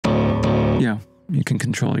Yeah, you can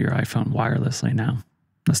control your iPhone wirelessly now.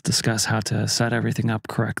 Let's discuss how to set everything up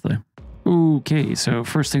correctly. Okay, so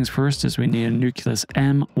first things first is we need a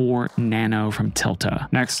Nucleus-M or Nano from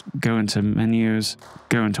Tilta. Next, go into menus,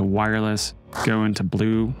 go into wireless, go into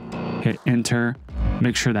blue, hit enter,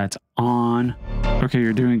 make sure that's on. Okay,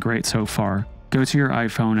 you're doing great so far. Go to your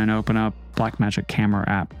iPhone and open up Blackmagic Camera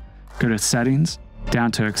app. Go to settings,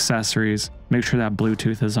 down to accessories, make sure that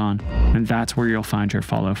Bluetooth is on, and that's where you'll find your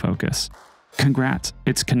follow focus. Congrats,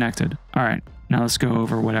 it's connected. All right, now let's go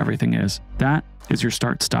over what everything is. That is your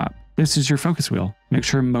start stop. This is your focus wheel. Make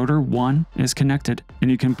sure motor 1 is connected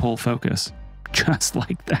and you can pull focus. Just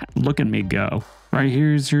like that. Look at me go. Right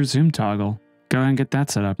here's your zoom toggle. Go ahead and get that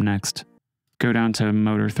set up next. Go down to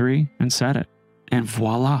motor 3 and set it. And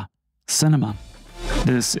voila, cinema.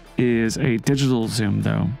 This is a digital zoom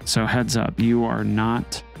though, so heads up, you are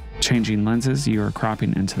not changing lenses, you are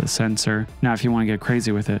cropping into the sensor. Now if you want to get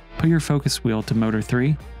crazy with it, put your focus wheel to motor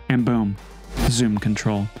 3 and boom, zoom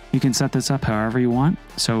control. You can set this up however you want,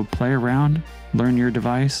 so play around, learn your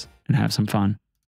device, and have some fun.